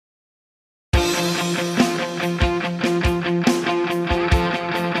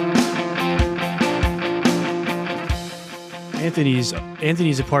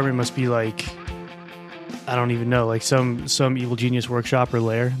Anthony's apartment must be like, I don't even know, like some evil genius workshop or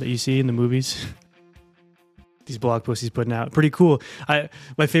lair that you see in the movies. These blog posts he's putting out, pretty cool.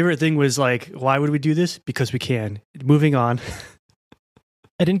 My favorite thing was like, why would we do this? Because we can. Moving on.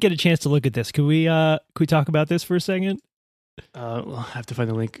 I didn't get a chance to look at this. Could we talk about this for a second? I'll have to find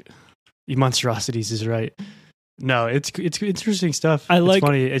the link. Monstrosities is right. No, it's interesting stuff. It's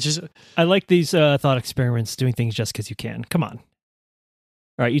funny. It's just I like these thought experiments, doing things just because you can. Come on.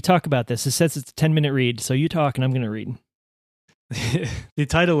 All right, you talk about this. It says it's a 10-minute read, so you talk and I'm going to read. The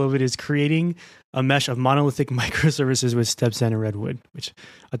title of it is Creating a Mesh of Monolithic Microservices with StepZen and Redwood, which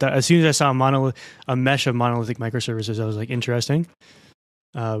I thought, as soon as I saw a mesh of monolithic microservices, I was like, interesting.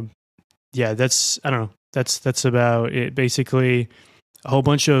 Yeah, I don't know. That's about it. Basically, a whole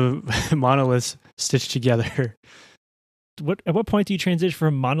bunch of monoliths stitched together. At what point do you transition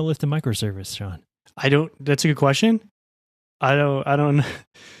from monolith to microservice, Sean? That's a good question. I don't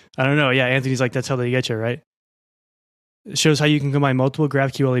know. Yeah, Anthony's like, that's how they get you, right? It shows how you can combine multiple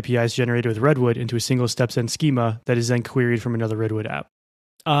GraphQL APIs generated with Redwood into a single StepZen schema that is then queried from another Redwood app.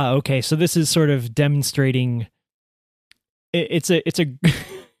 Okay. So this is sort of demonstrating it's a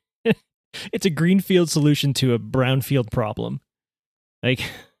it's a greenfield solution to a brownfield problem. Like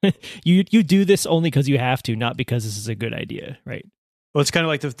you do this only because you have to, not because this is a good idea, right? Well, it's kind of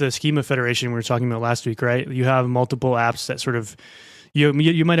like the schema federation we were talking about last week, right? You have multiple apps that sort of you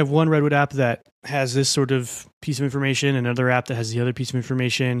might have one Redwood app that has this sort of piece of information, another app that has the other piece of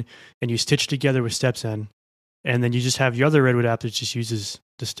information, and you stitch together with StepZen, and then you just have your other Redwood app that just uses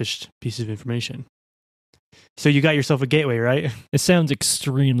the stitched piece of information. So you got yourself a gateway, right? It sounds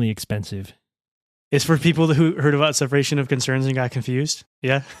extremely expensive. It's for people who heard about separation of concerns and got confused.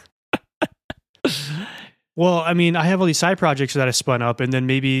 Yeah. Well, I mean, I have all these side projects that I spun up, and then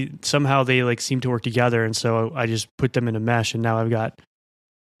maybe somehow they like seem to work together, and so I just put them in a mesh, and now I've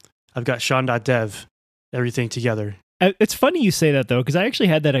got Sean.dev, everything together. It's funny you say that though, because I actually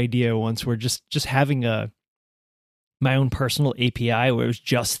had that idea once, where just having my own personal API where it was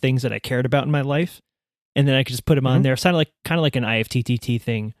just things that I cared about in my life, and then I could just put them on there. It sounded kind of like an IFTTT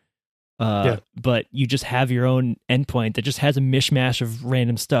thing. But you just have your own endpoint that just has a mishmash of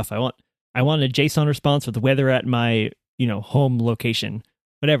random stuff. I want a JSON response with the weather at my, home location,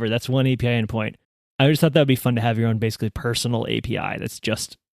 whatever. That's one API endpoint. I just thought that would be fun to have your own basically personal API that's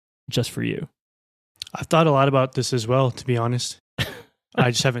just for you. I've thought a lot about this as well, to be honest.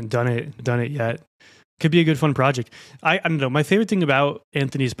 I just haven't done it yet. Could be a good fun project. I don't know. My favorite thing about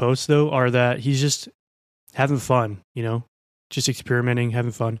Anthony's posts though are that he's just having fun, just experimenting,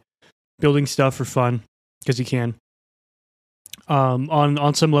 having fun, building stuff for fun because he can.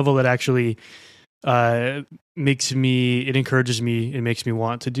 On some level that actually encourages me, it makes me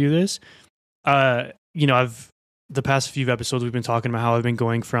want to do this. The past few episodes we've been talking about how I've been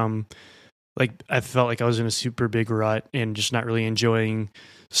going from like, I felt like I was in a super big rut and just not really enjoying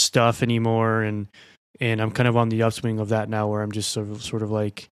stuff anymore, and I'm kind of on the upswing of that now, where I'm just sort of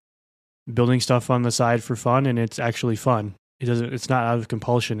like building stuff on the side for fun, and it's actually fun. It's not out of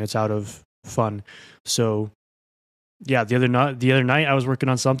compulsion, it's out of fun. So yeah, the other night I was working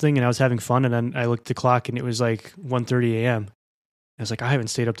on something and I was having fun, and then I looked at the clock and it was like 1:30 a.m. I was like, I haven't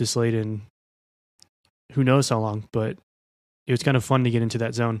stayed up this late in who knows how long, but it was kind of fun to get into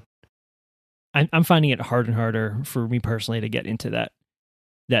that zone. I'm finding it harder and harder for me personally to get into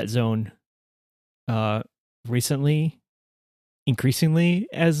that zone recently, increasingly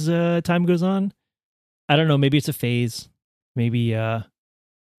as time goes on. I don't know, maybe it's a phase. Maybe I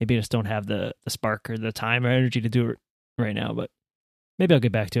just don't have the spark or the time or energy to do it right now, but maybe I'll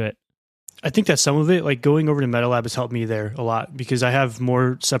get back to it. I think that some of it, like going over to MetaLab, has helped me there a lot because I have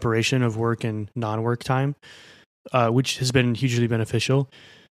more separation of work and non-work time, which has been hugely beneficial.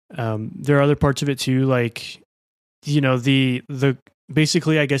 There are other parts of it too, like, the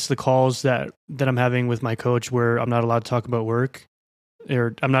basically, I guess the calls that I'm having with my coach where I'm not allowed to talk about work,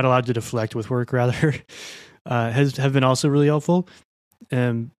 or I'm not allowed to deflect with work rather, have been also really helpful.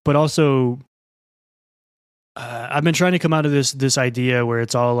 But also, I've been trying to come out of this idea where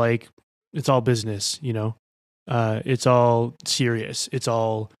it's all business, it's all serious, it's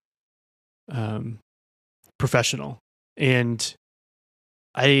all professional. And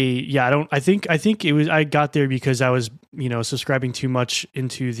I think it was, I got there because I was, subscribing too much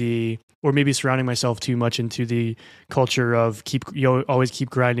into or maybe surrounding myself too much into the culture of always keep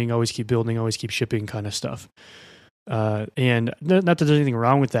grinding, always keep building, always keep shipping kind of stuff. And not that there's anything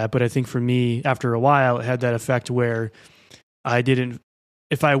wrong with that, but I think for me, after a while, it had that effect where I didn't,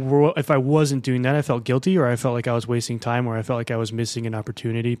 if I wasn't doing that, I felt guilty, or I felt like I was wasting time, or I felt like I was missing an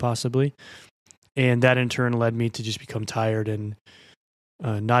opportunity possibly. And that in turn led me to just become tired and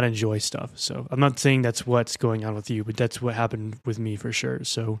not enjoy stuff. So I'm not saying that's what's going on with you, but that's what happened with me for sure.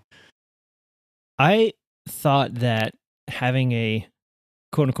 So I thought that having a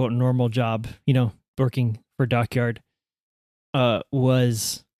quote unquote normal job, working for Dockyard,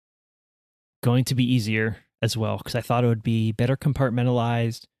 was going to be easier as well, because I thought it would be better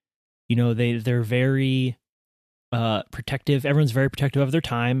compartmentalized. They're very protective. Everyone's very protective of their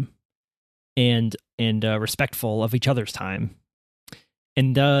time and respectful of each other's time.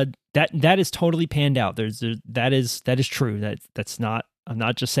 And that is totally panned out. That is true. That's not. I'm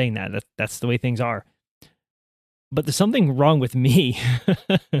not just saying that. That's the way things are. But there's something wrong with me.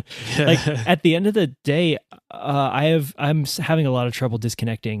 Like at the end of the day, I'm having a lot of trouble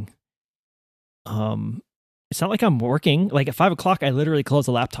disconnecting. It's not like I'm working. Like at 5:00, I literally close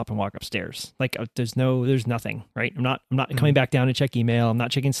the laptop and walk upstairs. Like there's nothing, right? I'm not coming back down to check email. I'm not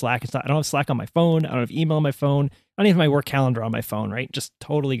checking Slack. I don't have Slack on my phone. I don't have email on my phone. I don't even have my work calendar on my phone, right? Just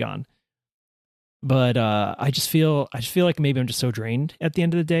totally gone. But I just feel like maybe I'm just so drained at the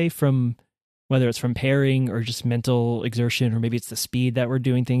end of the day, from whether it's from pairing or just mental exertion, or maybe it's the speed that we're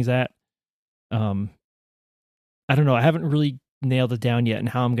doing things at. I don't know. I haven't really nailed it down yet and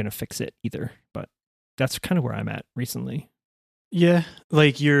how I'm going to fix it either, but that's kind of where I'm at recently. Yeah.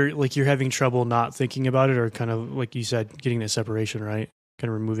 Like you're having trouble not thinking about it, or kind of like you said, getting that separation, right? Kind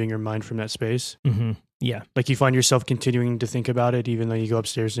of removing your mind from that space. Mm-hmm. Yeah. Like you find yourself continuing to think about it, even though you go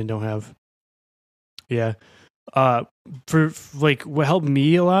upstairs and don't have. Yeah. For like what helped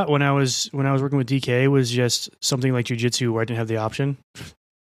me a lot when I was working with DK was just something like jujitsu, where I didn't have the option.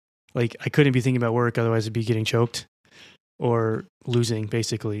 Like I couldn't be thinking about work, otherwise I'd be getting choked or losing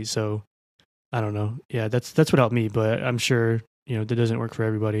basically. So I don't know. Yeah, that's what helped me, but I'm sure, that doesn't work for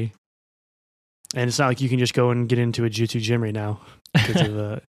everybody. And it's not like you can just go and get into a jiu-jitsu gym right now because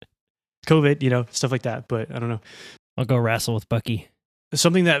of COVID, stuff like that. But I don't know. I'll go wrestle with Bucky.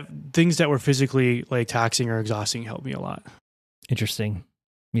 Things that were physically like taxing or exhausting helped me a lot. Interesting.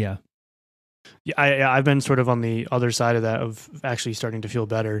 Yeah. Yeah, I've been sort of on the other side of that, of actually starting to feel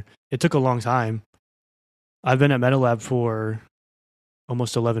better. It took a long time. I've been at MetaLab for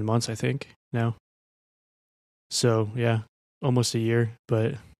almost 11 months, I think, now. So yeah, almost a year,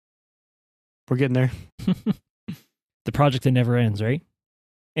 but we're getting there. The project that never ends, right?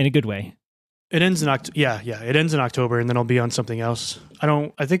 In a good way. It ends in October. Yeah. It ends in October, and then I'll be on something else.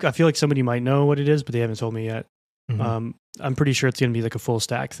 I feel like somebody might know what it is, but they haven't told me yet. Mm-hmm. I'm pretty sure it's going to be like a full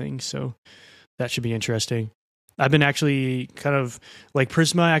stack thing, so that should be interesting. I've been actually kind of like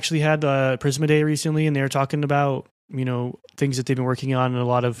Prisma actually had Prisma Day recently, and they were talking about, things that they've been working on and a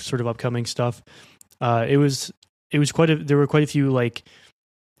lot of sort of upcoming stuff. It was there were quite a few like,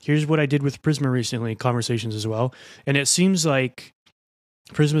 here's what I did with Prisma recently conversations as well. And it seems like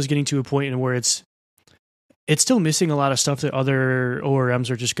Prisma is getting to a point in where it's still missing a lot of stuff that other ORMs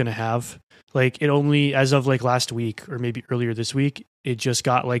are just going to have. Like it only, as of like last week or maybe earlier this week, it just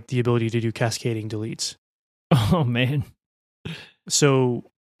got like the ability to do cascading deletes. Oh man. So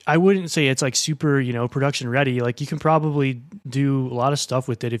I wouldn't say it's like super, production ready. Like you can probably do a lot of stuff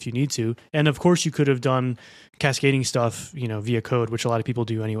with it if you need to. And of course you could have done cascading stuff, via code, which a lot of people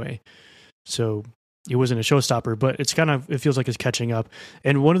do anyway. So it wasn't a showstopper, but it feels like it's catching up.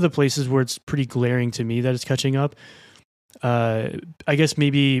 And one of the places where it's pretty glaring to me that it's catching up, I guess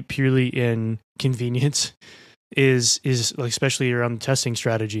maybe purely in convenience, is like especially around the testing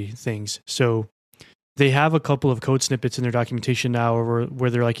strategy things. So they have a couple of code snippets in their documentation now where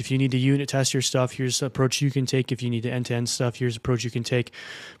they're like, if you need to unit test your stuff, here's the approach you can take. If you need to end-to-end stuff, here's the approach you can take.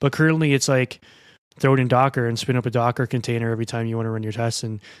 But currently it's like, throw it in Docker and spin up a Docker container every time you want to run your tests.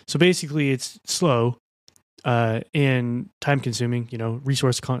 And so basically it's slow and time consuming,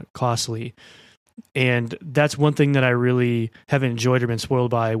 resource costly. And that's one thing that I really haven't enjoyed or been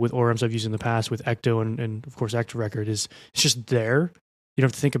spoiled by with ORMs I've used in the past with Ecto and of course Active Record is it's just there. You don't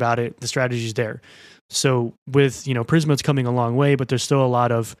have to think about it. The strategy is there. So with, Prisma, it's coming a long way, but there's still a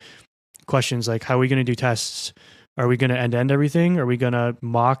lot of questions like, how are we going to do tests? Are we going to end everything? Are we going to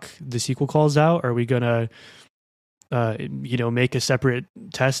mock the SQL calls out? Are we going to, make a separate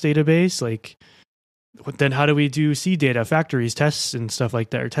test database? Like, then how do we do seed data, factories, tests and stuff like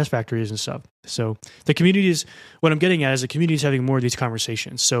that, or test factories and stuff? So the community is, what I'm getting at is the community is having more of these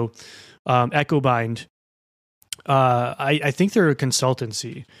conversations. So EchoBind, I think they're a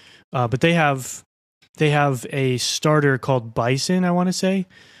consultancy, but they have a starter called Bison, I want to say,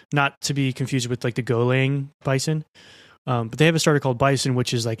 not to be confused with like the Golang Bison. But they have a starter called Bison,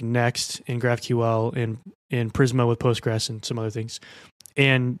 which is like Next in GraphQL and Prisma with Postgres and some other things.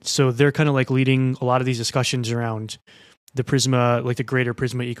 And so they're kind of like leading a lot of these discussions around the Prisma, like the greater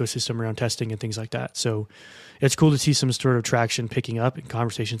Prisma ecosystem around testing and things like that. So it's cool to see some sort of traction picking up and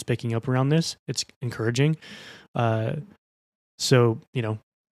conversations picking up around this. It's encouraging. So,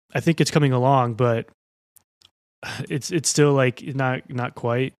 I think it's coming along, but it's still like not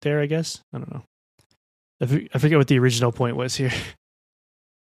quite there, I guess. I don't know. I forget what the original point was here.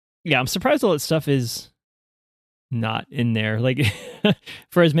 Yeah, I'm surprised all that stuff is not in there. Like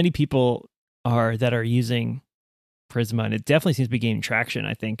for as many people that are using Prisma, and it definitely seems to be gaining traction,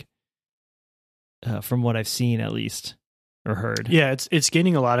 I think, from what I've seen at least or heard. Yeah, it's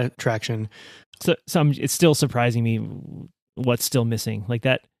gaining a lot of traction. So it's still surprising me what's still missing. Like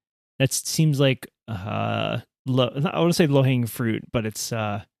that seems like I want to say low hanging fruit, but it's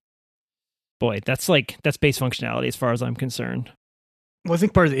that's base functionality as far as I'm concerned. Well, I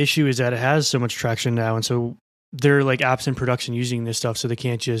think part of the issue is that it has so much traction now, and so there are like apps in production using this stuff, so they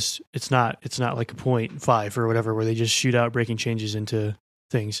can't just it's not like a 0.5 or whatever where they just shoot out breaking changes into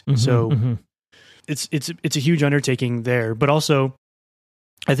things. It's a huge undertaking there, but also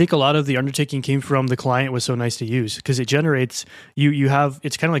I think a lot of the undertaking came from the client was so nice to use because it generates you have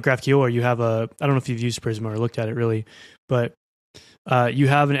it's kind of like GraphQL where you have I don't know if you've used Prisma or looked at it really, but you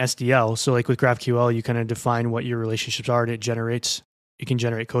have an SDL. So like with GraphQL, you kind of define what your relationships are and it can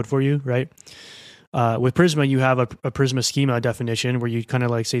generate code for you, right? With Prisma, you have a Prisma schema definition where you kind of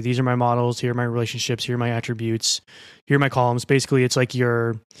like say, these are my models, here are my relationships, here are my attributes, here are my columns. Basically, it's like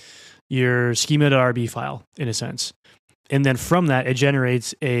your schema to RB file in a sense. And then from that, it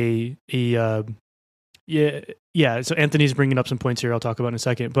generates So Anthony's bringing up some points here I'll talk about in a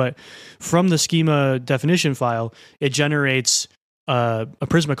second. But from the schema definition file, it generates a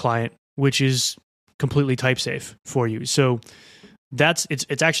Prisma client, which is completely type safe for you. So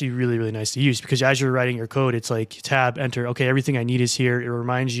it's actually really, really nice to use because as you're writing your code, it's like tab, enter. Okay, everything I need is here. It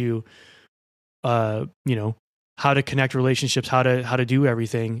reminds you, how to connect relationships, how to do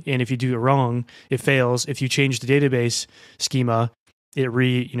everything. And if you do it wrong, it fails. If you change the database schema, it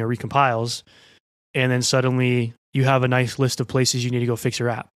recompiles, and then suddenly you have a nice list of places you need to go fix your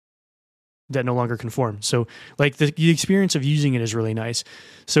app that no longer conform. So like the experience of using it is really nice.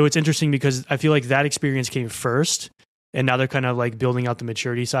 So it's interesting because I feel like that experience came first. And now they're kind of like building out the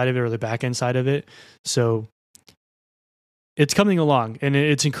maturity side of it or the back end side of it. So it's coming along and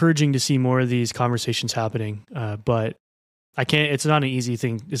it's encouraging to see more of these conversations happening. But it's not an easy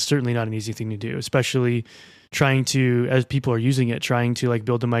thing. It's certainly not an easy thing to do, especially trying to, as people are using it, trying to like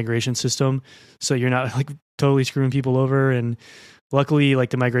build a migration system. So you're not like totally screwing people over. And luckily like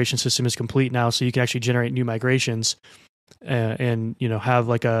the migration system is complete now. So you can actually generate new migrations and have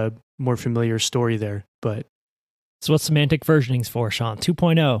like a more familiar story there. But so what's semantic versioning's for, Sean?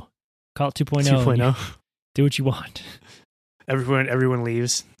 2.0. Call it 2.0. 2.0. Do what you want. Everyone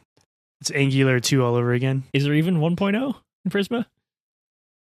leaves. It's Angular 2 all over again. Is there even 1.0 in Prisma?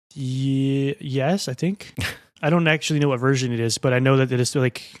 Yes, I think. I don't actually know what version it is, but I know that it is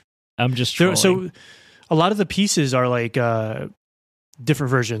like... I'm just trolling. So a lot of the pieces are like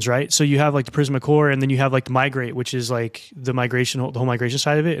different versions, right? So you have like the Prisma core and then you have like the migrate, which is like the whole migration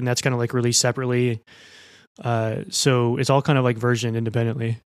side of it. And that's kind of like released separately. So it's all kind of like versioned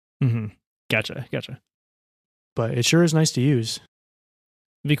independently. Mm-hmm. Gotcha. But it sure is nice to use.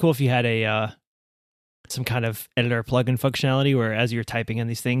 It'd be cool if you had some kind of editor plugin functionality where as you're typing in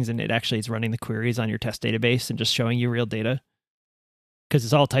these things and it actually is running the queries on your test database and just showing you real data. Because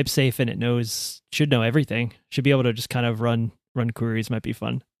it's all type safe and it should know everything. Should be able to just kind of run queries. Might be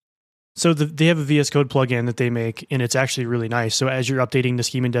fun. So they have a VS Code plugin that they make, and it's actually really nice. So as you're updating the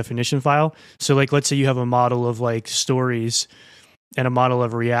schema definition file, so like let's say you have a model of like stories and a model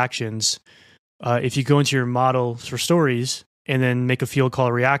of reactions. If you go into your model for stories and then make a field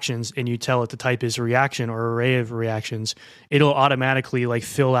called reactions, and you tell it the type is reaction or array of reactions, it'll automatically like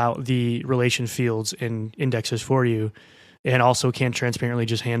fill out the relation fields and indexes for you, and also can transparently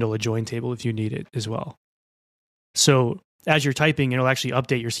just handle a join table if you need it as well. So as you're typing, it'll actually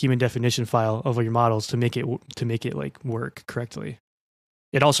update your schema definition file of your models to make it like work correctly.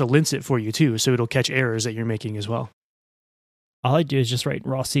 It also lints it for you too, so it'll catch errors that you're making as well. All I do is just write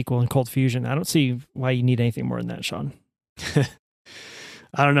raw SQL and Cold Fusion. I don't see why you need anything more than that, Sean.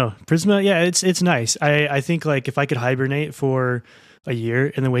 I don't know. Prisma, yeah, it's nice. I think like if I could hibernate for a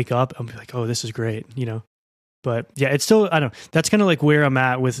year and then wake up, I'll be like, oh, this is great, But yeah, it's still, I don't know. That's kind of like where I'm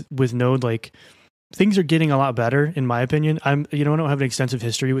at with Node. Like things are getting a lot better in my opinion. I don't have an extensive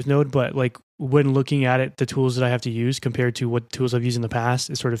history with Node, but like when looking at it, the tools that I have to use compared to what tools I've used in the past,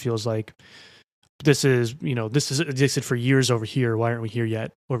 it sort of feels like this is existed for years over here. Why aren't we here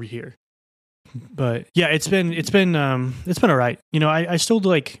yet over here? But yeah, it's been all right. I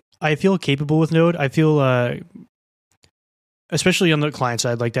still I feel capable with Node. I feel especially on the client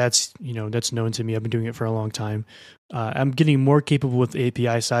side, like that's known to me. I've been doing it for a long time. I'm getting more capable with the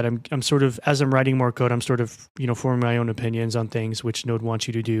API side. I'm sort of, as I'm writing more code, I'm sort of forming my own opinions on things which Node wants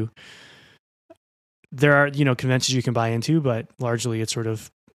you to do. There are conventions you can buy into, but largely it's sort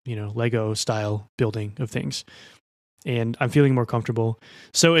of Lego style building of things. And I'm feeling more comfortable.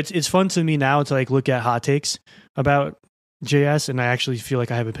 So it's fun to me now to like look at hot takes about JS, and I actually feel like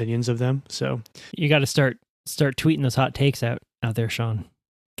I have opinions of them. So you got to start tweeting those hot takes out there, Sean.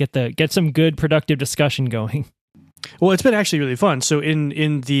 Get some good productive discussion going. Well, it's been actually really fun. So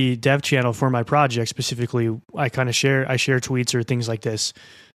in the dev channel for my project specifically, I share tweets or things like this,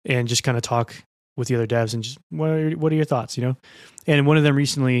 and just kind of talk with the other devs and just what are your thoughts, And one of them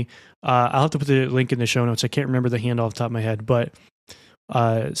recently, I'll have to put the link in the show notes. I can't remember the handle off the top of my head, but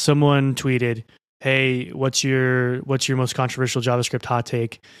someone tweeted, "Hey, what's your most controversial JavaScript hot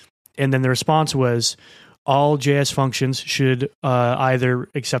take?" And then the response was, all JS functions should either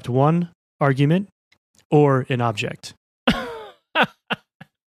accept one argument or an object.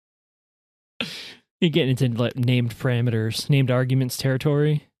 You're getting into like named parameters, named arguments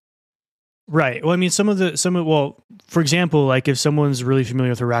territory. Right. Well, I mean, for example, like if someone's really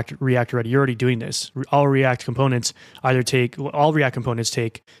familiar with React already, you're already doing this. All React components take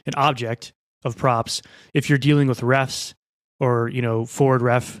an object of props. If you're dealing with refs or, forward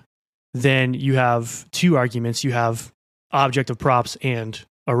ref, then you have two arguments. You have object of props and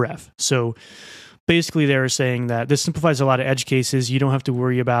a ref. So basically they're saying that this simplifies a lot of edge cases. You don't have to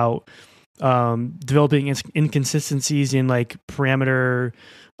worry about developing inconsistencies in like parameter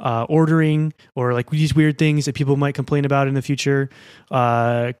ordering or like these weird things that people might complain about in the future.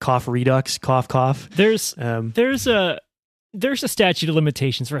 Cough redux, cough. There's a statute of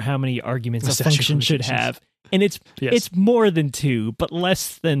limitations for how many arguments a function should have, and it's more than 2, but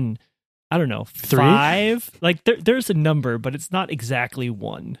less than, I don't know, 3? 5. Like there's a number, but it's not exactly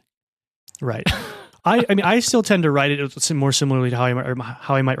 1. Right. I mean, I still tend to write it more similarly to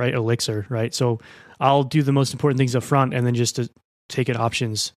how I might write Elixir, right? So I'll do the most important things up front, and then just to take an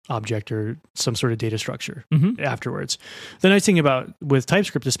options object or some sort of data structure afterwards. The nice thing with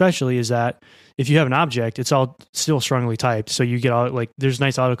TypeScript especially is that if you have an object, it's all still strongly typed. So you get all there's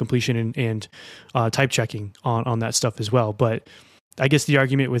nice auto completion and type checking on that stuff as well. But I guess the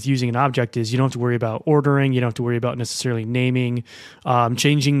argument with using an object is you don't have to worry about ordering. You don't have to worry about necessarily naming.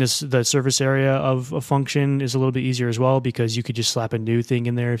 Changing the surface area of a function is a little bit easier as well, because you could just slap a new thing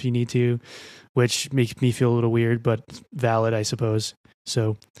in there if you need to, which makes me feel a little weird, but valid, I suppose.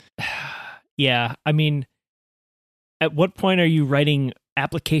 So, yeah, I mean, at what point are you writing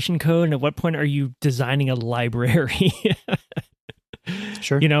application code, and at what point are you designing a library?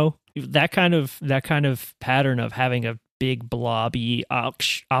 Sure. That kind of pattern of having a big blobby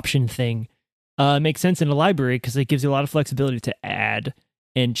option thing makes sense in a library, because it gives you a lot of flexibility to add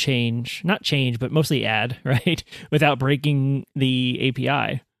and not change, but mostly add, right? Without breaking the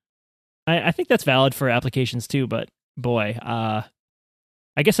API. I think that's valid for applications too, but boy,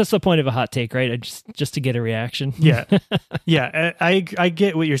 I guess that's the point of a hot take, right? Just to get a reaction. Yeah. Yeah. I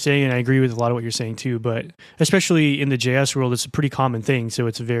get what you're saying, and I agree with a lot of what you're saying too, but especially in the JS world, it's a pretty common thing. So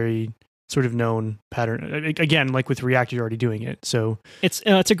it's a very sort of known pattern. Again, like with React, you're already doing it. So it's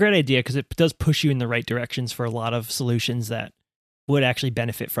a great idea, because it does push you in the right directions for a lot of solutions that would actually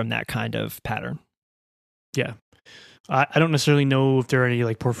benefit from that kind of pattern. Yeah. I don't necessarily know if there are any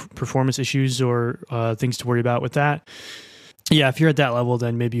like performance issues or things to worry about with that. Yeah, if you're at that level,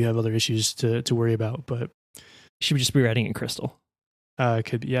 then maybe you have other issues to worry about. But should we just be writing in Crystal?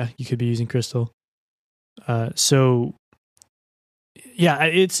 Could be, yeah, you could be using Crystal. So yeah,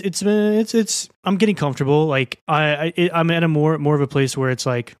 it's I'm getting comfortable. Like I'm at a more of a place where it's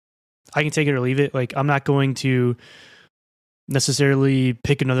like I can take it or leave it. Like I'm not going to necessarily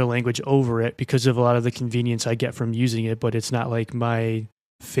pick another language over it because of a lot of the convenience I get from using it, but it's not like my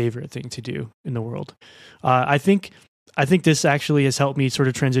favorite thing to do in the world. I think this actually has helped me sort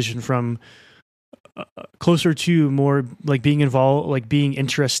of transition from closer to more like being involved, like being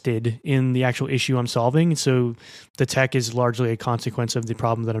interested in the actual issue I'm solving. So the tech is largely a consequence of the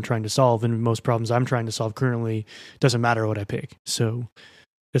problem that I'm trying to solve. And most problems I'm trying to solve currently, doesn't matter what I pick. So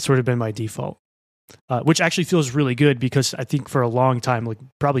it's sort of been my default. Which actually feels really good, because I think for a long time, like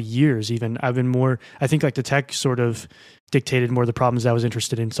probably years even, I think like the tech sort of dictated more the problems I was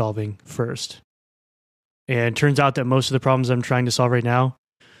interested in solving first. And it turns out that most of the problems I'm trying to solve right now,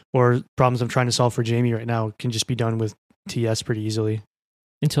 or problems I'm trying to solve for Jamie right now, can just be done with TS pretty easily.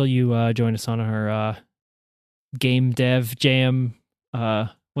 Until you join us on our game dev jam.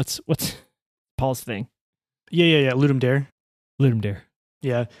 What's Paul's thing? Yeah. Ludum Dare. Ludum Dare.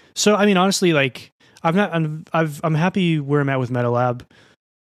 Yeah. So I mean, honestly, like I'm happy where I'm at with MetaLab.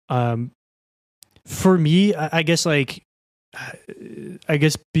 Um, for me, I guess like, I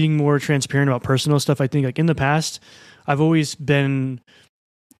guess being more transparent about personal stuff. I think like in the past, I've always been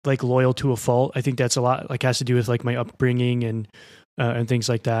like loyal to a fault. I think that's a lot like has to do with like my upbringing and things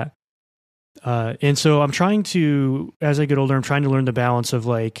like that. And so I'm trying to, as I get older, I'm trying to learn the balance of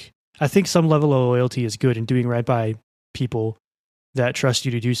like, I think some level of loyalty is good and doing right by people that trust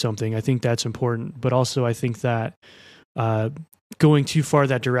you to do something. I think that's important, but also I think that going too far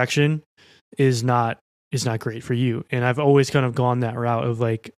that direction is not great for you. And I've always kind of gone that route of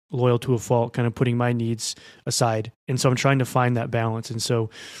like loyal to a fault, kind of putting my needs aside. And so I'm trying to find that balance. And so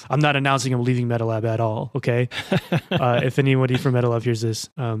I'm not announcing I'm leaving MetaLab at all. Okay. If anybody from MetaLab hears this,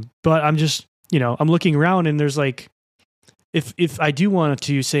 but I'm just, I'm looking around and there's like, if I do want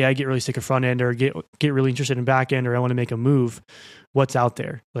to say I get really sick of front end or get really interested in back end or I want to make a move, what's out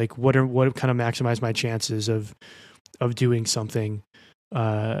there? Like what kind of maximize my chances of doing something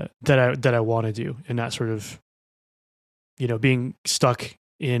that I want to do and not sort of, being stuck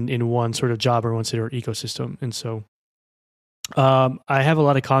in one sort of job or one sort of ecosystem. And so I have a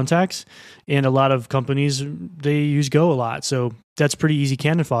lot of contacts and a lot of companies, they use Go a lot. So that's pretty easy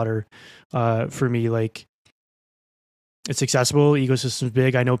cannon fodder for me. Like it's accessible, ecosystem's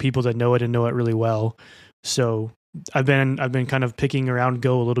big. I know people that know it and know it really well. So I've been kind of picking around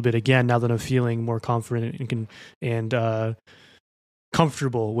Go a little bit again now that I'm feeling more confident and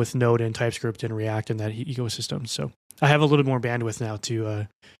comfortable with Node and TypeScript and React and that ecosystem. So I have a little more bandwidth now to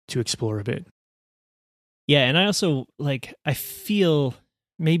explore a bit. Yeah, and I also I feel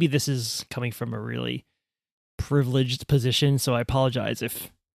maybe this is coming from a really privileged position, so I apologize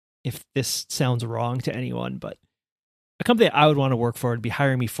if this sounds wrong to anyone, but a company that I would want to work for would be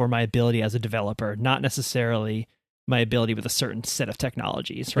hiring me for my ability as a developer, not necessarily my ability with a certain set of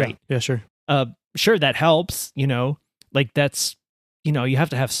technologies, right? Yeah, sure. Sure, that helps, that's, you have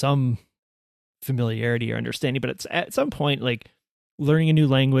to have some familiarity or understanding, but it's at some point, like learning a new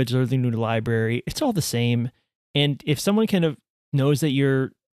language, learning a new library, it's all the same. And if someone kind of knows that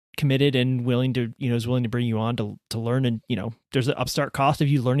you're committed and willing to, is willing to bring you on to learn, and, there's an upstart cost of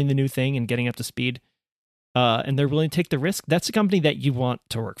you learning the new thing and getting up to speed, and they're willing to take the risk, that's a company that you want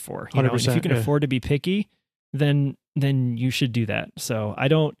to work for. And if you can afford to be picky, then you should do that. So I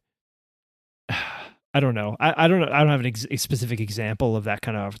don't know. I don't know. I don't have a specific example of that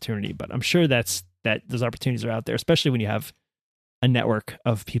kind of opportunity, but I'm sure that those opportunities are out there, especially when you have a network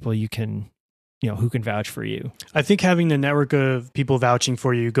of people you can, who can vouch for you. I think having the network of people vouching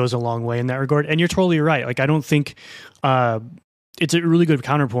for you goes a long way in that regard. And you're totally right. Like, I don't think, it's a really good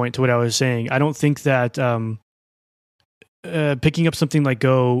counterpoint to what I was saying. I don't think that picking up something like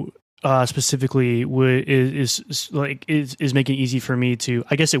Go specifically is making it easy for me to.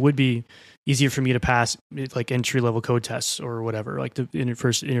 I guess it would be easier for me to pass like entry level code tests or whatever, like the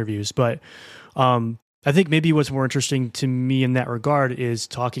first interviews. But I think maybe what's more interesting to me in that regard is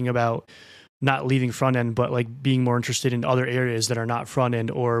talking about not leaving front end, but like being more interested in other areas that are not front end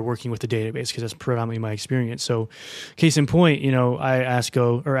or working with the database, because that's predominantly my experience. So case in point, I asked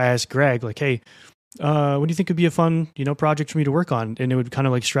Greg, like, hey, what do you think would be a fun, project for me to work on? And it would kind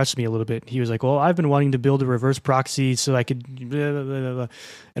of like stress me a little bit. He was like, well, I've been wanting to build a reverse proxy so I could, blah, blah, blah, blah.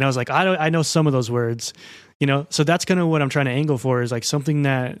 And I was like, I know some of those words, so that's kind of what I'm trying to angle for, is like something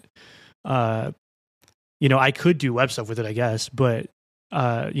that, I could do web stuff with it, I guess, but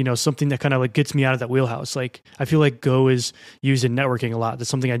something that kind of like gets me out of that wheelhouse. Like, I feel like Go is used in networking a lot. That's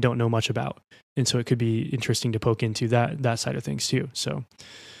something I don't know much about. And so it could be interesting to poke into that side of things too. So,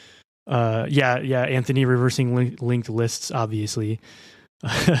 Anthony, reversing linked lists, obviously.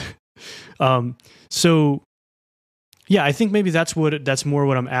 So yeah, I think maybe that's more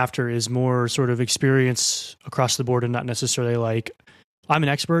what I'm after, is more sort of experience across the board and not necessarily like, I'm an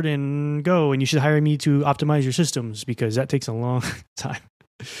expert in Go and you should hire me to optimize your systems, because that takes a long time.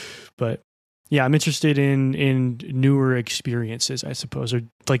 But yeah, I'm interested in newer experiences, I suppose, or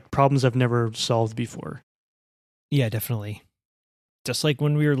like problems I've never solved before. Yeah, definitely. Just like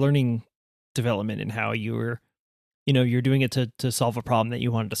when we were learning development and how you were, you're doing it to solve a problem that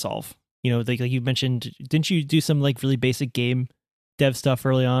you wanted to solve. Like you mentioned, didn't you do some like really basic game dev stuff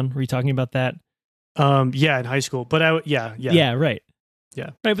early on? Were you talking about that? Yeah, in high school. But yeah, right.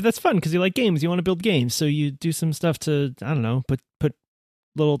 Yeah. Right, but that's fun because you like games. You want to build games. So you do some stuff to, I don't know, put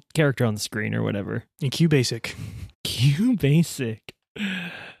little character on the screen or whatever. In QBasic. QBasic.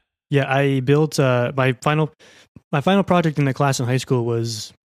 Yeah, I built my final project in the class in high school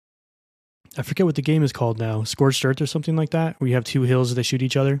was, I forget what the game is called now, Scorched Earth or something like that, where you have two hills that shoot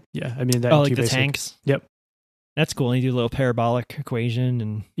each other. Yeah, I mean that. Oh, like the tanks? Yep. That's cool. And you do a little parabolic equation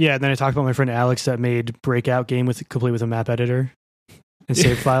and Yeah, and then I talked about my friend Alex that made Breakout game complete with a map editor and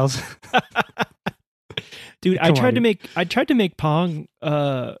save files. Dude, I tried to make Pong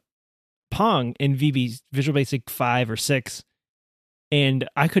in VB Visual Basic 5 or 6, and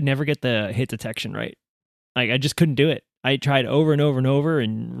I could never get the hit detection right. Like, I just couldn't do it. I tried over and over and over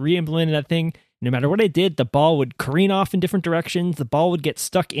and re-implemented that thing. No matter what I did, the ball would careen off in different directions. The ball would get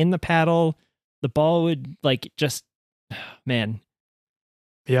stuck in the paddle. The ball would just, man.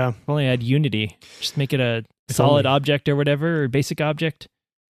 Yeah. If only I had Unity. Just make it a solid object or whatever, or basic object.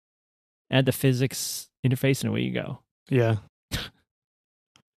 Add the physics interface and away you go. Yeah.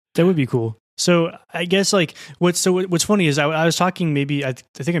 That would be cool. So I guess like what's funny is I was talking, maybe I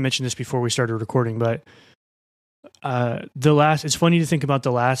think I mentioned this before we started recording, but it's funny to think about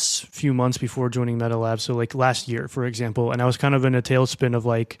the last few months before joining MetaLab. So like last year, for example, and I was kind of in a tailspin of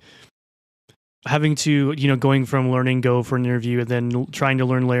like having to, going from learning Go for an interview and then trying to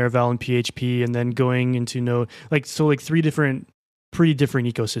learn Laravel and PHP and then going into Node, three pretty different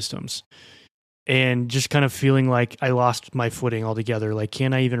ecosystems. And just kind of feeling like I lost my footing altogether. Like,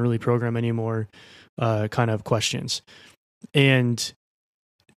 can I even really program anymore? Kind of questions. And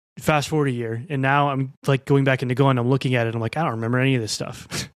fast forward a year, and now I'm like going back into Go and I'm looking at it. I'm like, I don't remember any of this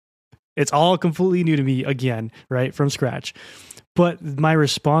stuff. It's all completely new to me again, right? From scratch. But my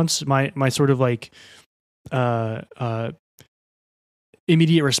response, my sort of like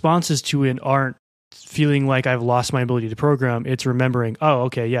immediate responses to it aren't feeling like I've lost my ability to program. It's remembering, oh,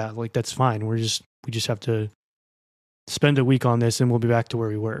 okay, yeah, like that's fine. We just have to spend a week on this and we'll be back to where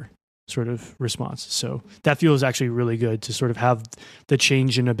we were, sort of response. So that feels actually really good to sort of have the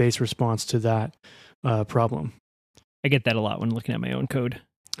change in a base response to that problem. I get that a lot when looking at my own code.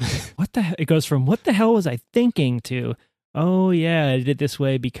 It goes from what the hell was I thinking to, oh yeah, I did it this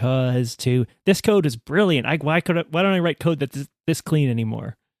way because to this code is brilliant. Why don't I write code that's this clean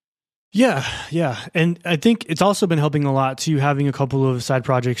anymore? Yeah. And I think it's also been helping a lot too, having a couple of side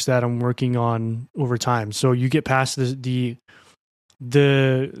projects that I'm working on over time. So you get past the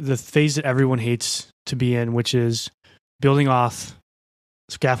phase that everyone hates to be in, which is building off,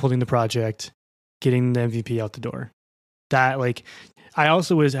 scaffolding the project, getting the MVP out the door. That, like, I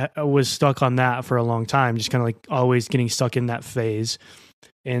also was stuck on that for a long time, just kind of like always getting stuck in that phase.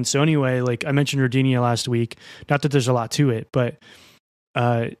 And so anyway, like I mentioned Rodinia last week, not that there's a lot to it, but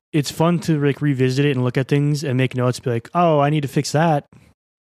it's fun to like revisit it and look at things and make notes, be like, oh, I need to fix that,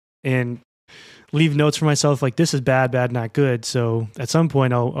 and leave notes for myself like, this is bad, not good. So at some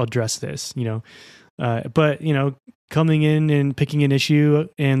point I'll address this, but coming in and picking an issue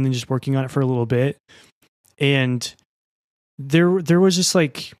and then just working on it for a little bit. And there was this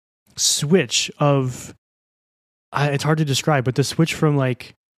like switch of, it's hard to describe, but the switch from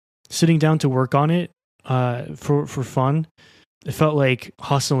like sitting down to work on it for fun. It felt like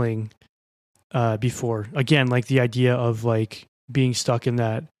hustling before. Again, like the idea of like being stuck in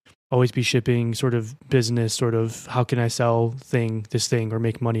that always be shipping sort of business, sort of how can I sell this thing or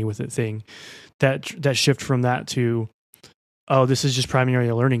make money with it thing. That shift from that to, oh, this is just primarily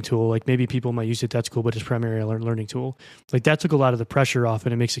a learning tool. Like maybe people might use it, that's cool, but it's primarily a learning tool. Like that took a lot of the pressure off,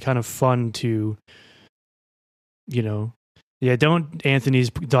 and it makes it kind of fun to, don't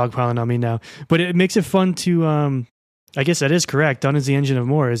Anthony's dogpiling on me now, but it makes it fun to, I guess that is correct. Done is the engine of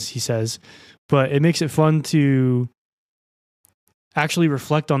more, as he says, but it makes it fun to actually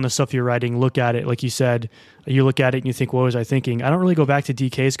reflect on the stuff you're writing, look at it. Like you said, you look at it and you think, what was I thinking? I don't really go back to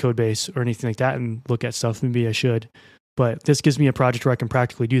DK's code base or anything like that and look at stuff. Maybe I should, but this gives me a project where I can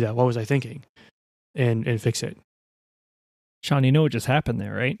practically do that. What was I thinking? And fix it. Sean, you know what just happened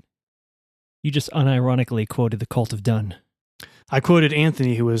there, right? You just unironically quoted the Cult of Dun. I quoted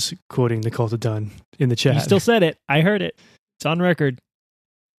Anthony, who was quoting the Cult of Dun in the chat. You still said it. I heard it. It's on record.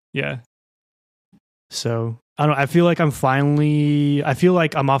 Yeah. So I feel like I'm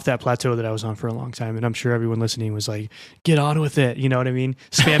off that plateau that I was on for a long time. And I'm sure everyone listening was like, get on with it. You know what I mean?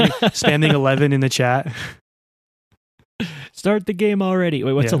 Spamming 11 in the chat. Start the game already.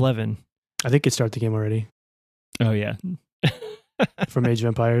 Wait, what's 11? I think it's start the game already. Oh, yeah. From Age of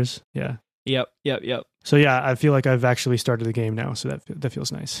Empires. Yeah. Yep. So yeah, I feel like I've actually started the game now, so that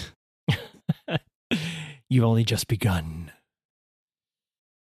feels nice. You've only just begun.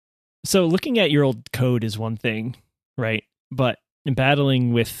 So looking at your old code is one thing, right? But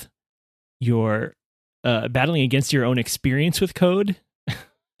battling with battling against your own experience with code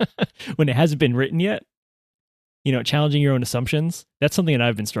when it hasn't been written yet, challenging your own assumptions, that's something that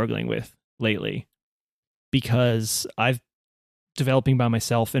I've been struggling with lately, because I've developing by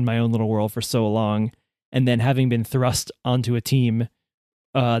myself in my own little world for so long, and then having been thrust onto a team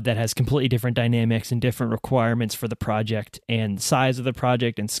that has completely different dynamics and different requirements for the project and size of the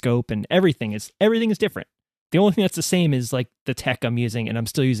project and scope, and everything is different. The only thing that's the same is like the tech I'm using, and I'm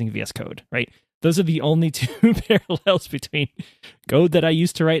still using VS Code, right? Those are the only two parallels between code that I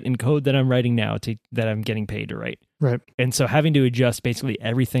used to write and code that I'm writing now that I'm getting paid to write. Right. And so having to adjust basically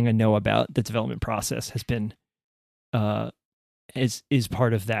everything I know about the development process has been is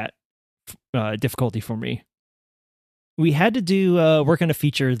part of that difficulty for me. We had to do work on a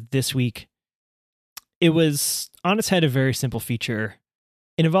feature this week. It was on its head a very simple feature.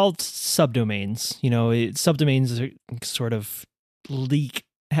 It involved subdomains. Subdomains are sort of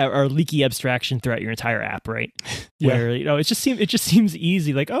leaky abstraction throughout your entire app, right? Yeah. Where it just seems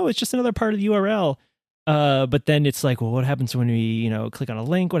easy, like, oh, it's just another part of the URL. But then it's like, well, what happens when we click on a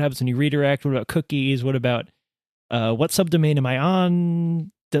link? What happens when you redirect? What about cookies? What about what subdomain am I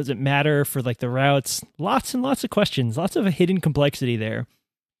on? Does it matter for like the routes? Lots and lots of questions, lots of a hidden complexity there.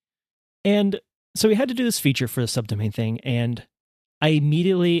 And so we had to do this feature for the subdomain thing, and I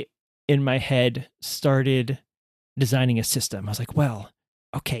immediately in my head started designing a system. I was like, well,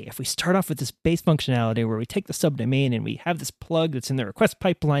 okay, if we start off with this base functionality where we take the subdomain and we have this plug that's in the request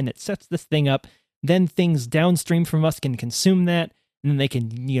pipeline that sets this thing up, then things downstream from us can consume that, and then they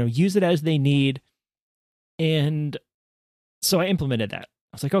can use it as they need. And so I implemented that.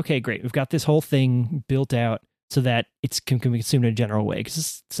 I was like, okay, great. We've got this whole thing built out so that it can be consumed in a general way,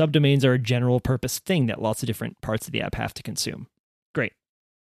 because subdomains are a general purpose thing that lots of different parts of the app have to consume. Great.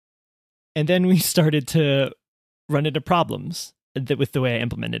 And then we started to run into problems with the way I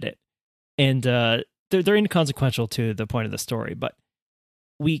implemented it. And they're inconsequential to the point of the story, but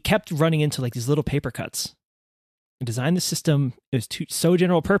we kept running into like these little paper cuts. I designed the system. It was so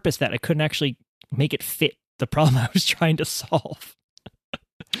general purpose that I couldn't actually make it fit the problem I was trying to solve.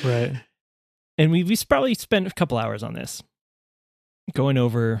 Right. And we probably spent a couple hours on this, going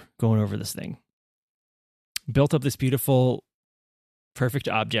over this thing. Built up this beautiful, perfect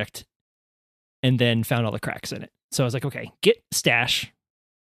object, and then found all the cracks in it. So I was like, okay, git stash,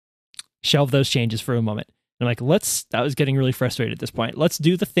 shelve those changes for a moment. And I'm like, I was getting really frustrated at this point. Let's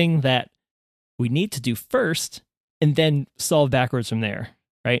do the thing that we need to do first and then solve backwards from there,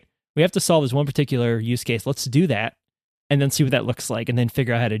 right? We have to solve this one particular use case. Let's do that and then see what that looks like and then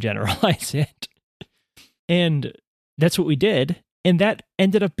figure out how to generalize it. And that's what we did. And that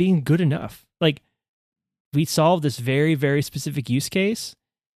ended up being good enough. Like, we solved this very, very specific use case,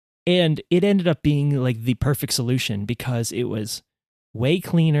 and it ended up being like the perfect solution because it was way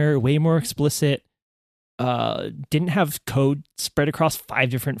cleaner, way more explicit, didn't have code spread across 5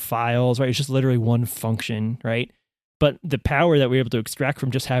 different files, right? It's just literally one function, right? But the power that we were able to extract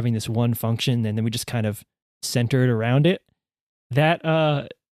from just having this one function, and then we just kind of centered around it, that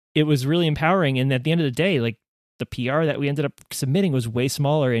it was really empowering. And at the end of the day, like, the PR that we ended up submitting was way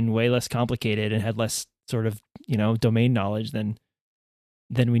smaller and way less complicated and had less sort of, domain knowledge than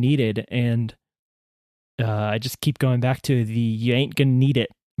we needed. And I just keep going back to the you ain't gonna need it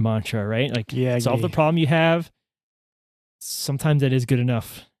mantra, right? Like, solve the problem you have. Sometimes that is good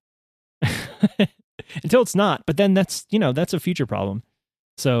enough. Until it's not, but then that's a future problem.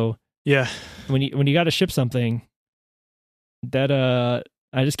 So yeah, when you got to ship something, that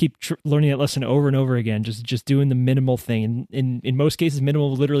I just keep learning that lesson over and over again. Just doing the minimal thing, and in most cases,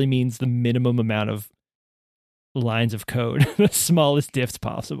 minimal literally means the minimum amount of lines of code, the smallest diffs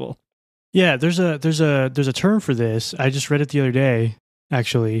possible. Yeah, there's a term for this. I just read it the other day,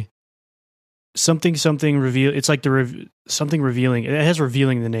 actually. Something reveal. It's like something revealing. It has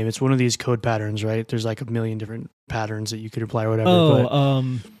revealing in the name. It's one of these code patterns, right? There's like a million different patterns that you could apply or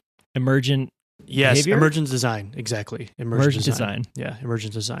whatever. Emergent. Yes, behavior? emergent design. Exactly. Emergent design. Yeah,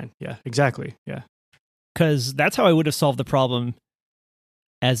 emergent design. Yeah, exactly. Yeah. Because that's how I would have solved the problem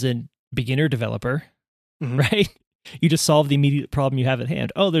as a beginner developer, right? You just solve the immediate problem you have at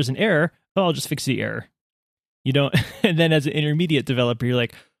hand. Oh, there's an error. Oh, I'll just fix the error. You don't. And then as an intermediate developer, you're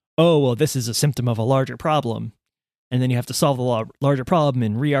like, oh, well, this is a symptom of a larger problem. And then you have to solve the larger problem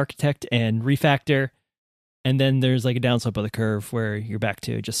and re-architect and refactor. And then there's like a downslope of the curve where you're back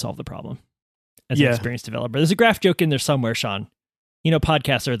to just solve the problem as an experienced developer. There's a graph joke in there somewhere, Sean.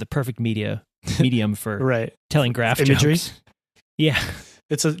 Podcasts are the perfect medium for right. telling graph imagery. Jokes. Yeah.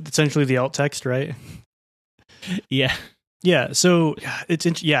 It's essentially the alt text, right? Yeah. Yeah. So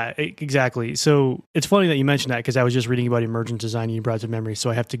exactly. So it's funny that you mentioned that because I was just reading about emergent design and you brought it to memory. So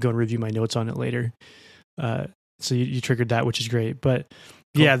I have to go and review my notes on it later. So you triggered that, which is great. But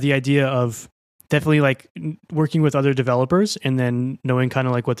cool. Yeah, the idea of definitely like working with other developers and then knowing kind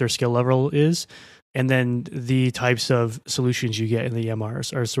of like what their skill level is. And then the types of solutions you get in the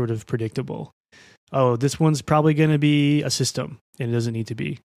MRs are sort of predictable. oh, this one's probably going to be a system and it doesn't need to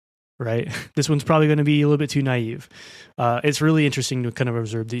be, right? This one's probably going to be a little bit too naive. It's really interesting to kind of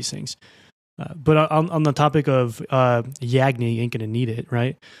observe these things. But on the topic of Yagni ain't going to need it,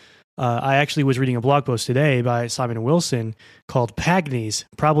 right? I actually was reading a blog post today by Simon Wilson called Pagnies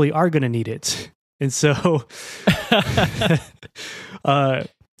Probably Are Going to Need It. And so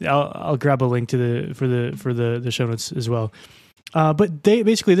I'll grab a link to for the show notes as well. But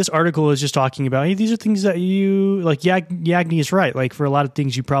this article is just talking about, hey, these are things that you like. Yagni is right. Like for a lot of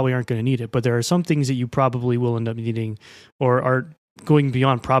things, you probably aren't going to need it, but there are some things that you probably will end up needing, or are going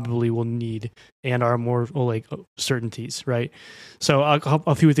beyond probably will need, and are more like certainties, right? So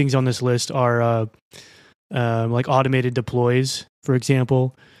a few things on this list are like automated deploys, for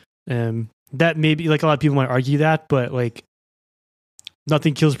example. That maybe like a lot of people might argue that, but like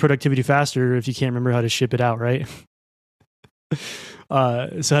nothing kills productivity faster if you can't remember how to ship it out, right?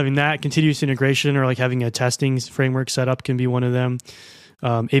 So having that continuous integration or like having a testing framework set up can be one of them.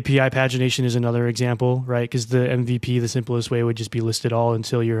 API pagination is another example, right? Because the MVP, the simplest way would just be list it all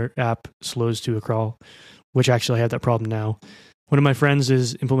until your app slows to a crawl, which actually I have that problem now. One of my friends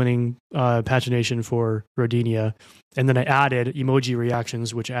is implementing pagination for Rodinia, and then I added emoji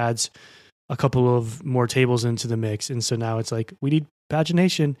reactions, which adds a couple of more tables into the mix. And so now it's like, we need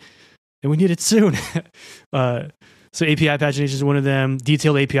pagination and we need it soon. So API pagination is one of them.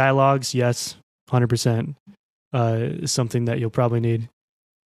 Detailed API logs, yes, 100%. Something that you'll probably need.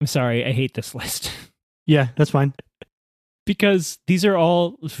 I'm sorry, I hate this list. Yeah, that's fine. Because these are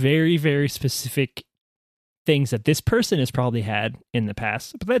all very, very specific things that this person has probably had in the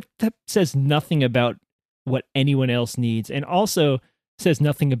past. But that says nothing about what anyone else needs, and also says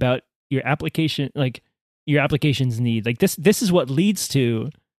nothing about your application, like your application's need. Like this is what leads to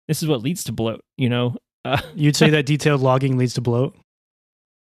bloat, you know? You'd say that detailed logging leads to bloat?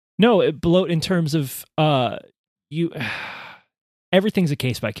 No, bloat in terms of everything's a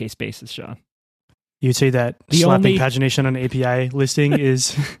case by case basis, Sean. You'd say that slapping pagination on an API listing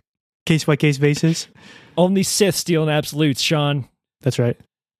is case by case basis? Only Sith steal in absolutes, Sean. That's right.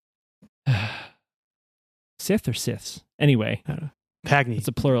 Sith or Siths? Anyway, Pagni. It's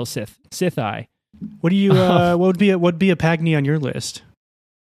a plural Sith. Sith-I. What do you? What would be a Pagni on your list?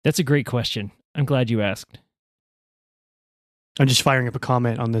 That's a great question. I'm glad you asked. I'm just firing up a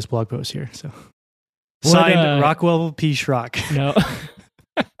comment on this blog post here. So, signed Rockwell P. Schrock. No.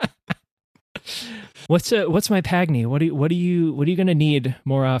 What's my Pagni? What are you going to need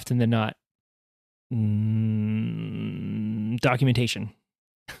more often than not? Documentation.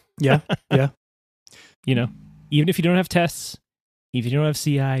 Yeah. You know, even if you don't have tests, if you don't have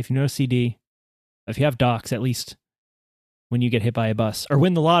CI, if you don't have CD, if you have docs, at least when you get hit by a bus or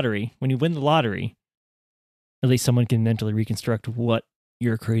when you win the lottery, at least someone can mentally reconstruct what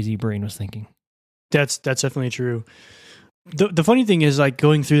your crazy brain was thinking. That's definitely true. The funny thing is, like,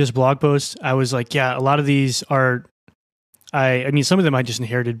 going through this blog post, I was like, yeah, a lot of these are, I mean, some of them I just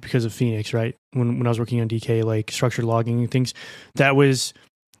inherited because of Phoenix, right? When I was working on DK, like structured logging and things, it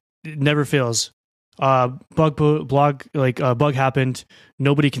never fails. Bug happened.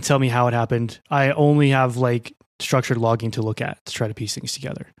 Nobody can tell me how it happened. I only have like structured logging to look at to try to piece things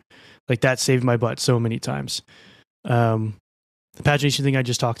together. Like that saved my butt so many times. The pagination thing I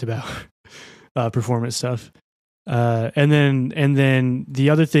just talked about, performance stuff. And then the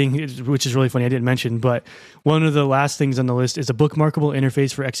other thing, which is really funny, I didn't mention, but one of the last things on the list is a bookmarkable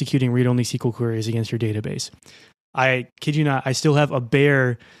interface for executing read-only SQL queries against your database. I kid you not, I still have a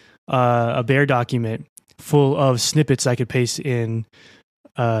bare document full of snippets I could paste in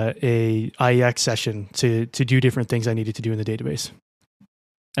a IEX session to do different things I needed to do in the database.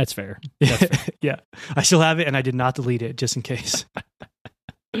 That's fair. Yeah, I still have it, and I did not delete it just in case.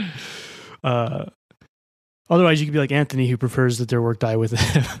 Otherwise, you could be like Anthony, who prefers that their work die with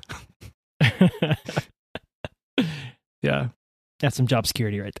it. Yeah. That's some job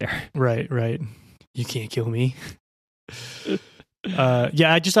security right there. Right. You can't kill me.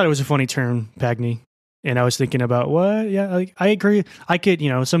 Yeah, I just thought it was a funny term, Pagni. And I was thinking about what? Yeah, I agree. I could,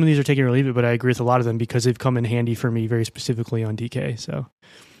 some of these are take it or leave it, but I agree with a lot of them because they've come in handy for me very specifically on DK. So,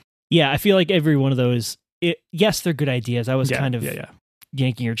 yeah, I feel like every one of those, yes, they're good ideas. I was kind of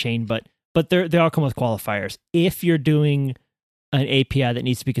yanking your chain, but they all come with qualifiers. If you're doing an API that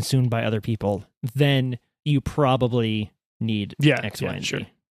needs to be consumed by other people, then you probably need X, Y, and sure. Z.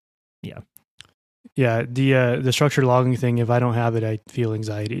 Yeah. Yeah, the structured logging thing, if I don't have it, I feel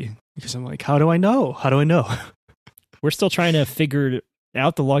anxiety because I'm like, how do I know? We're still trying to figure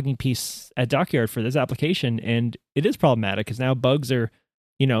out the logging piece at Dockyard for this application, and it is problematic because now bugs are,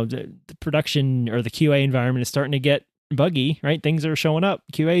 the production or the QA environment is starting to get buggy, right? Things are showing up.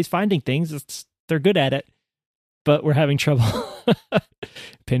 QA is finding things. they're good at it, but we're having trouble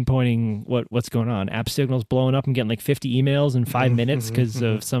pinpointing what's going on. App Signal's blowing up and getting like 50 emails in 5 minutes because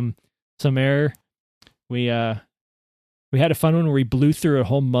of some error. We had a fun one where we blew through a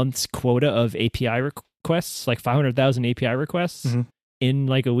whole month's quota of API requests, like 500,000 API requests in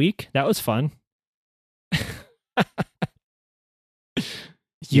like a week. That was fun.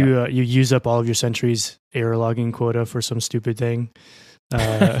 You use up all of your Sentry's error logging quota for some stupid thing.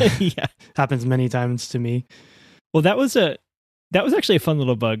 Yeah, happens many times to me. Well, that was actually a fun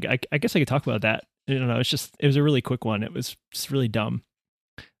little bug. I guess I could talk about that. I don't know. It was a really quick one. It was just really dumb.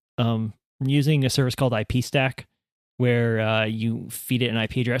 I'm using a service called IPStack, where you feed it an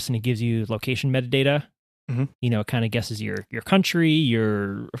IP address and it gives you location metadata. You know, it kind of guesses your country,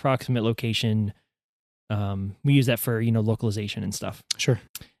 your approximate location. We use that for, you know, localization and stuff. Sure.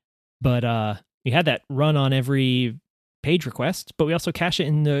 But we had that run on every page request, but we also cache it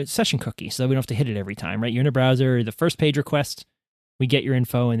in the session cookie so that we don't have to hit it every time, right? You're in a browser, the first page request, we get your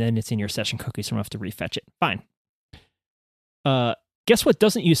info, and then it's in your session cookie, so we don't have to refetch it. Fine. Guess what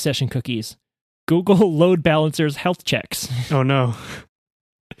doesn't use session cookies? Google Load Balancer's health checks. Oh, no.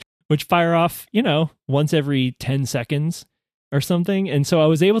 Which fire off, you know, once every 10 seconds or something. And so I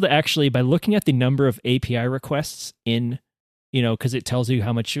was able to actually, by looking at the number of API requests in, you know, because it tells you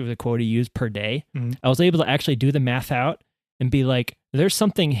how much of the quota you use per day, I was able to actually do the math out and be like, there's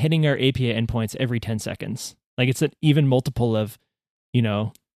something hitting our API endpoints every 10 seconds. Like it's an even multiple of, you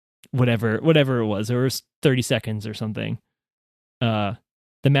know, whatever it was. It was 30 seconds or something.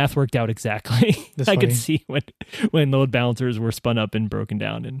 The math worked out exactly. I could see when load balancers were spun up and broken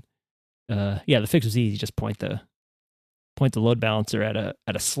down. And the fix was easy. Just point the load balancer at a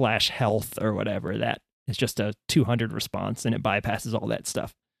 /health or whatever. That is just a 200 response, and it bypasses all that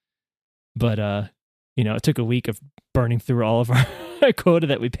stuff. But you know, it took a week of burning through all of our quota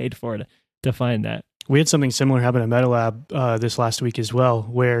that we paid for to find that. We had something similar happen at MetaLab this last week as well,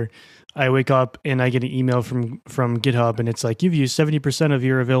 where I wake up and I get an email from GitHub, and it's like, you've used 70% of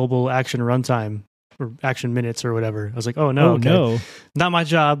your available action runtime or action minutes or whatever. I was like, oh no, no, not my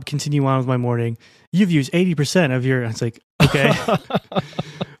job. Continue on with my morning. You've used 80% of your. It's like, okay,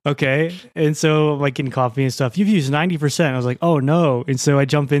 okay. And so I'm like getting coffee and stuff. You've used 90%. I was like, oh no. And so I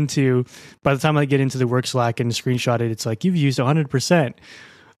jump into. By the time I get into the work Slack and screenshot it, it's like, you've used 100%.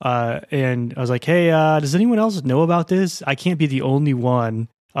 And I was like, hey, does anyone else know about this? I can't be the only one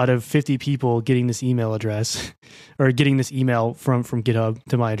out of 50 people getting this email address or getting this email from GitHub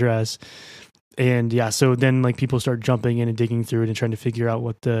to my address. And yeah, so then like people start jumping in and digging through it and trying to figure out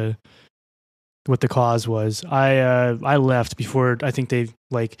what the cause was. I left before. I think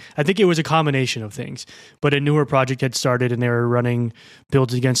it was a combination of things, but a newer project had started and they were running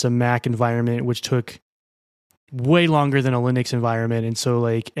builds against a Mac environment, which took way longer than a Linux environment. And so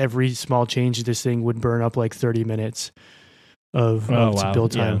like every small change to this thing would burn up like 30 minutes of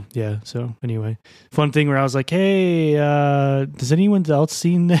build time. Yeah. So anyway, fun thing where I was like, hey, does anyone else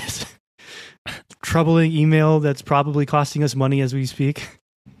seen this troubling email that's probably costing us money as we speak?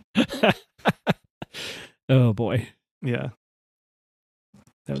 Oh boy. Yeah.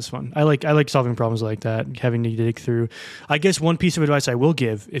 That was fun. I like solving problems like that, having to dig through. I guess one piece of advice I will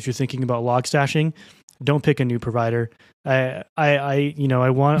give if you're thinking about log stashing, don't pick a new provider. I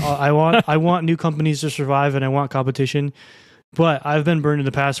want new companies to survive and I want competition. But I've been burned in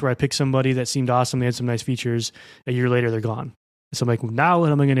the past where I picked somebody that seemed awesome, they had some nice features. A year later, they're gone. So I'm like, now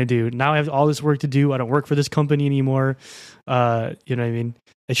what am I going to do? Now I have all this work to do. I don't work for this company anymore. You know what I mean?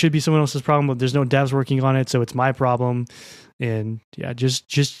 It should be someone else's problem, but there's no devs working on it, so it's my problem. And yeah,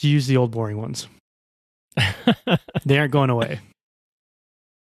 just use the old boring ones. They aren't going away.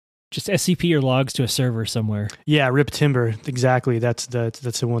 Just SCP your logs to a server somewhere. Yeah, rip Timber. Exactly. That's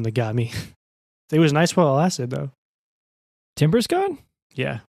the one that got me. It was nice while it lasted, though. Timber's gone?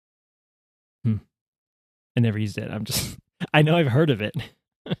 Yeah. I never used it. I know I've heard of it.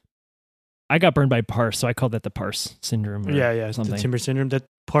 I got burned by Parse, so I called that the Parse syndrome. Yeah, something. The Timber syndrome.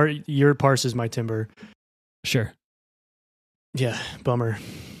 Your Parse is my Timber. Sure. Yeah, bummer.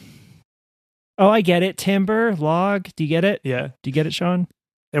 Oh, I get it. Timber, log. Do you get it? Yeah. Do you get it, Sean?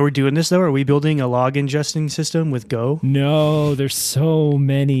 And we're doing this, though? Are we building a log ingesting system with Go? No, there's so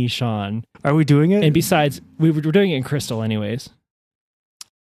many, Sean. Are we doing it? And besides, we're doing it in Crystal anyways.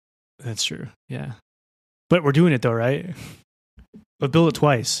 That's true. Yeah. But we're doing it, though, right? But build it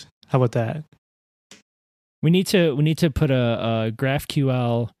twice. How about that? We need to put a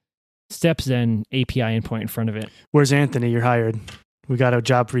GraphQL StepZen API endpoint in front of it. Where's Anthony? You're hired. We got a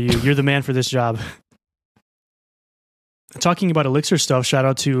job for you. You're the man for this job. Talking about Elixir stuff, shout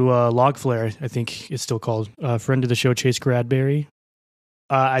out to Logflare, I think it's still called. Friend of the show, Chase Gradberry.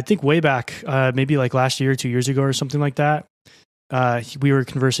 I think way back, maybe like last year, 2 years ago or something like that. We were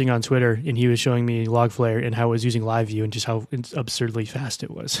conversing on Twitter and he was showing me Logflare and how it was using live view and just how absurdly fast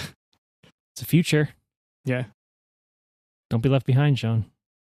it was. It's the future. Yeah. Don't be left behind, Sean.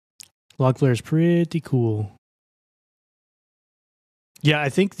 Logflare is pretty cool. Yeah, I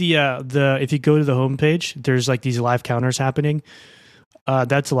think the if you go to the homepage, there's like these live counters happening.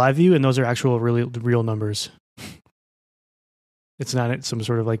 That's live view, and those are actual real numbers. It's not some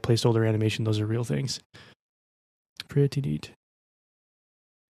sort of like placeholder animation. Those are real things. Pretty neat.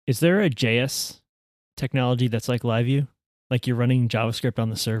 Is there a JS technology that's like live view? Like you're running JavaScript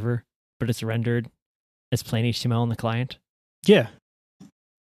on the server, but it's rendered as plain HTML on the client? Yeah.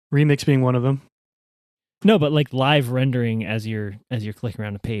 Remix being one of them. No, but like live rendering as you're clicking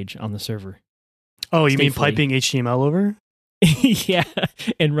around a page on the server. Oh, you mean piping HTML over? Yeah,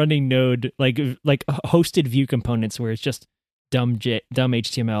 and running Node like hosted view components where it's just dumb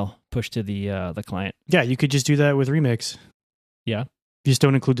HTML pushed to the client. Yeah, you could just do that with Remix. Yeah, you just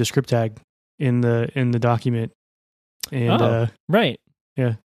don't include the script tag in the document. And right.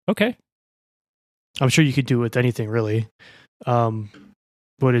 Yeah. Okay. I'm sure you could do it with anything really.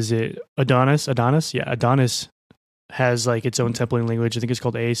 What is it? Adonis? Yeah, Adonis has like its own templating language. I think it's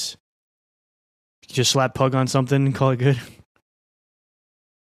called Ace. You just slap Pug on something and call it good.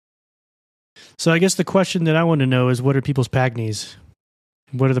 So I guess the question that I want to know is, what are people's PAG needs?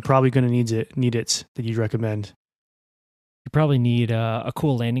 What are the probably going to need it that you'd recommend? You probably need a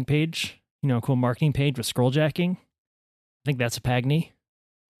cool landing page, a cool marketing page with scroll jacking. I think that's a PAG need.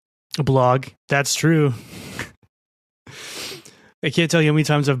 A blog. That's true. I can't tell you how many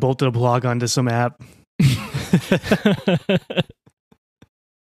times I've bolted a blog onto some app.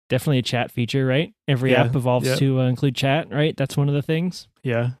 Definitely a chat feature, right? Every app evolves to include chat, right? That's one of the things.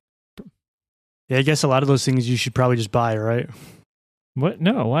 Yeah. Yeah, I guess a lot of those things you should probably just buy, right? What?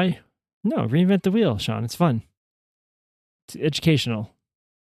 No, why? No, reinvent the wheel, Sean. It's fun. It's educational.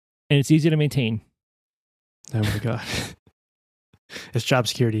 And it's easy to maintain. Oh my God. It's job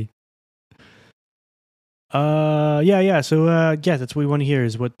security. Yeah. So, that's what we want to hear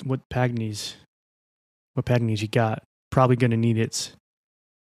is what PAG needs. What PAG needs you got. Probably going to need it.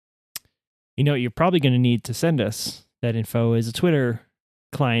 You're probably going to need to send us that info is a Twitter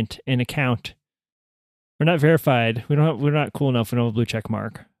client and account. We're not verified. We're not cool enough. We don't have a blue check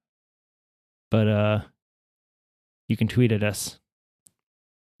mark. But you can tweet at us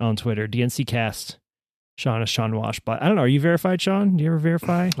on Twitter. DNCcast. Sean is Sean Washbot. I don't know. Are you verified, Sean? Do you ever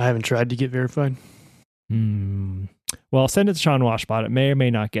verify? I haven't tried to get verified. Well, send it to Sean Washbot. It may or may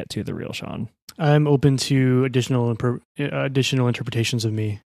not get to the real Sean. I'm open to additional interpretations of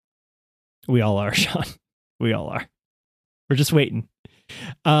me. We all are, Sean. We all are. We're just waiting.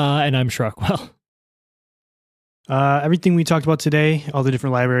 And I'm Shrockwell. Everything we talked about today, all the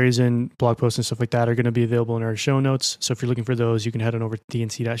different libraries and blog posts and stuff like that are going to be available in our show notes. So if you're looking for those, you can head on over to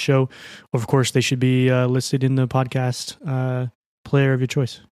dnc.show. Of course, they should be listed in the podcast player of your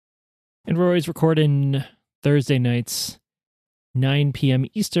choice. And we're always recording Thursday nights, 9 p.m.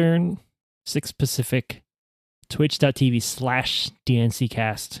 Eastern, 6 Pacific,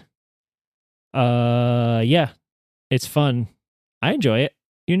 twitch.tv/DNCcast. Yeah, it's fun. I enjoy it.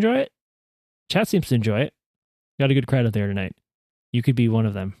 You enjoy it? Chat seems to enjoy it. Got a good crowd out there tonight. You could be one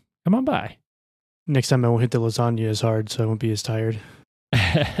of them. Come on by. Next time I won't hit the lasagna as hard, so I won't be as tired.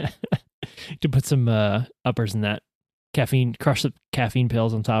 To put some uppers in that. Crush the caffeine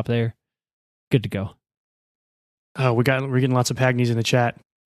pills on top there. Good to go. Oh, we're getting lots of Pagneys in the chat.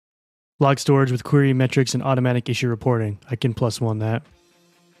 Log storage with query metrics and automatic issue reporting. I can +1 that.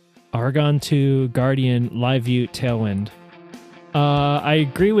 Argon 2, Guardian, Live View, Tailwind. I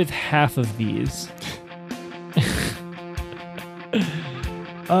agree with half of these.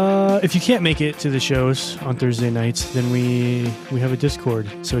 If you can't make it to the shows on Thursday nights, then we have a Discord.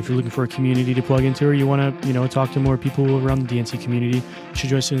 So if you're looking for a community to plug into, or you want to talk to more people around the DNC community, you should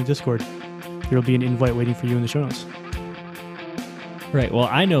join us in the Discord. There'll be an invite waiting for you in the show notes. Right. Well,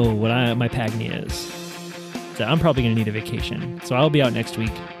 I know what my PAGNI is. So I'm probably going to need a vacation. So I'll be out next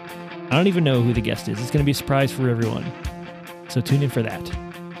week. I don't even know who the guest is. It's going to be a surprise for everyone. So tune in for that.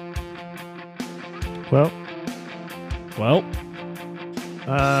 Well.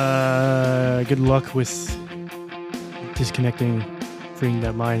 Good luck with disconnecting, freeing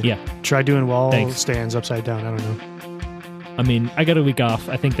that mind. Yeah. Try doing wall stands upside down. I don't know. I mean, I got a week off.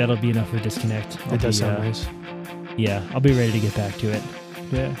 I think that'll be enough for disconnect. It does sound nice. Yeah, I'll be ready to get back to it.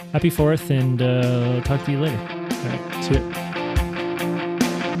 Yeah. Happy 4th, and talk to you later. All right. See ya.